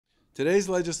Today's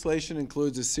legislation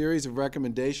includes a series of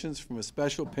recommendations from a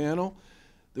special panel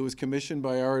that was commissioned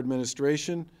by our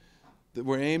administration that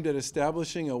were aimed at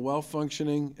establishing a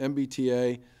well-functioning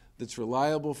MBTA that's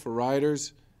reliable for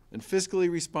riders and fiscally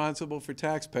responsible for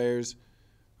taxpayers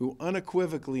who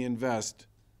unequivocally invest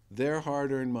their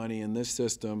hard-earned money in this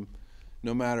system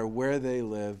no matter where they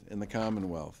live in the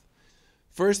Commonwealth.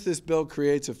 First, this bill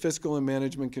creates a Fiscal and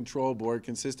Management Control Board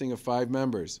consisting of 5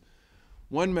 members.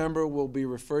 One member will be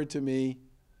referred to me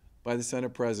by the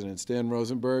Senate President, Stan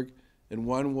Rosenberg, and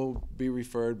one will be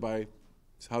referred by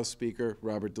House Speaker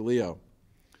Robert DeLeo.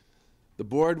 The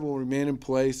board will remain in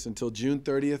place until June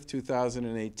 30th,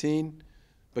 2018,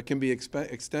 but can be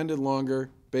extended longer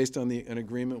based on an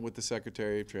agreement with the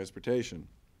Secretary of Transportation.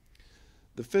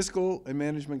 The Fiscal and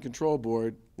Management Control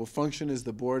Board will function as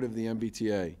the board of the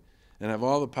MBTA and have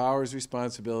all the powers,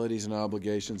 responsibilities, and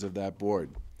obligations of that board.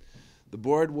 The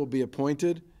board will be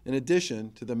appointed in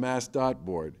addition to the MassDOT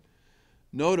board.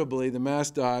 Notably, the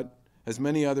MassDOT has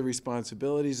many other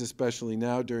responsibilities, especially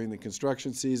now during the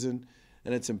construction season,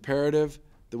 and it's imperative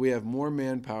that we have more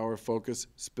manpower focused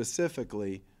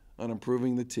specifically on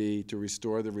improving the T to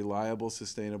restore the reliable,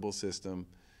 sustainable system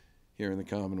here in the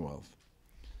Commonwealth.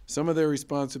 Some of their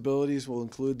responsibilities will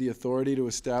include the authority to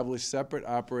establish separate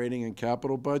operating and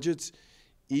capital budgets,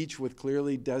 each with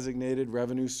clearly designated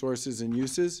revenue sources and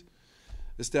uses,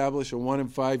 establish a 1- and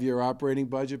 5-year operating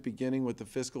budget beginning with the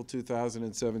fiscal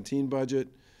 2017 budget,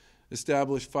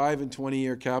 establish 5- and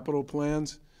 20-year capital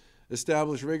plans,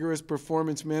 establish rigorous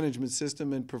performance management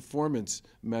system and performance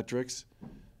metrics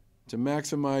to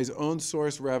maximize own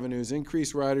source revenues,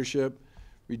 increase ridership,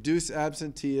 reduce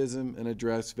absenteeism, and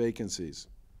address vacancies.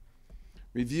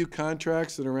 Review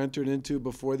contracts that are entered into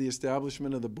before the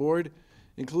establishment of the board,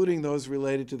 including those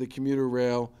related to the commuter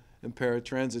rail and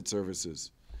paratransit services,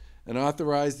 and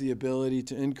authorize the ability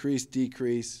to increase,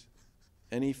 decrease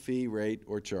any fee, rate,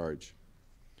 or charge.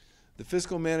 The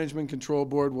Fiscal Management Control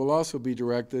Board will also be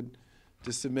directed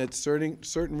to submit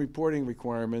certain reporting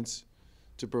requirements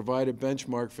to provide a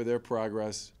benchmark for their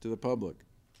progress to the public.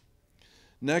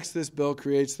 Next, this bill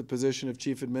creates the position of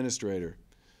Chief Administrator,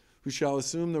 who shall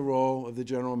assume the role of the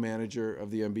General Manager of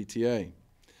the MBTA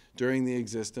during the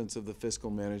existence of the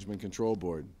Fiscal Management Control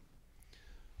Board.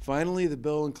 Finally, the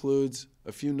bill includes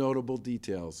a few notable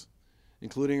details,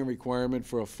 including a requirement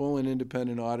for a full and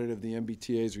independent audit of the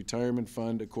MBTA's retirement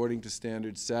fund according to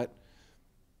standards set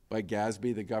by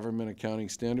GASB, the Government Accounting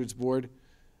Standards Board.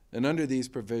 And under these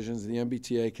provisions, the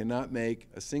MBTA cannot make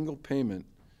a single payment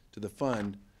to the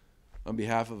fund on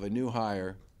behalf of a new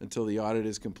hire until the audit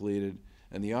is completed,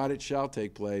 and the audit shall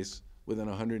take place within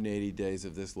 180 days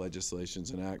of this legislation's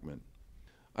enactment.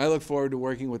 I look forward to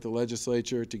working with the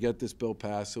legislature to get this bill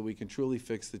passed so we can truly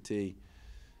fix the T,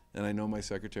 and I know my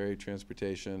Secretary of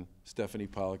Transportation, Stephanie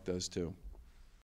Pollack, does too.